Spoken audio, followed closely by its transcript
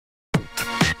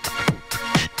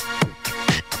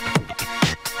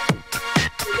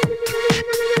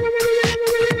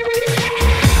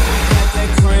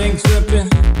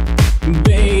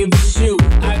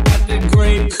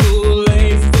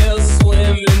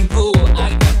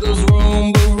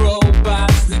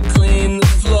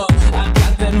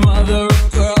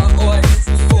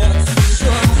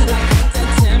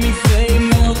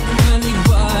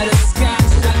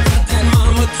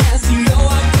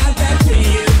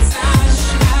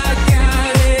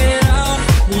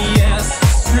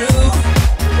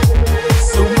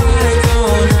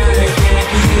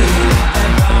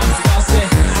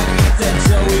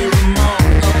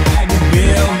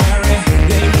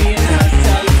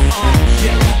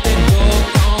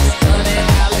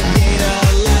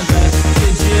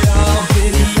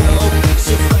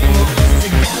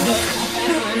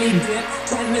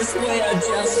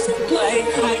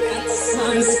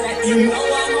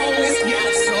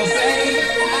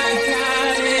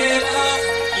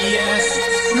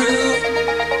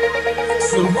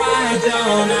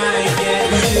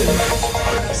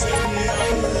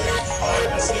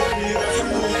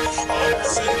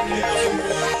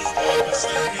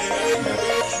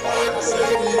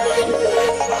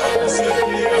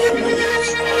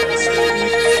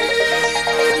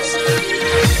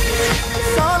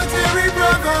Solitary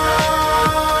brother,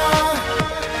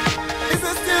 is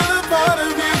there still a part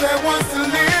of you that wants to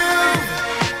live?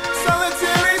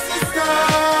 Solitary sister,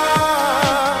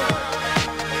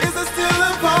 is there still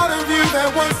a part of you that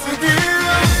wants to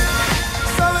give?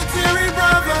 Solitary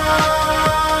brother,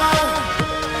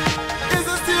 is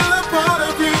there still a part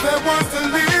of you that wants to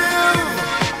live?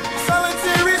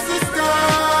 Solitary sister,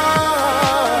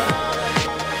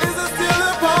 is there still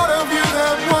a part of you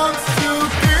that wants to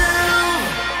give?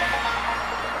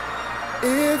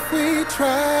 If we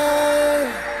try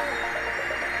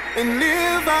and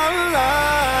live our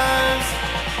lives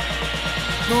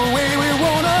the way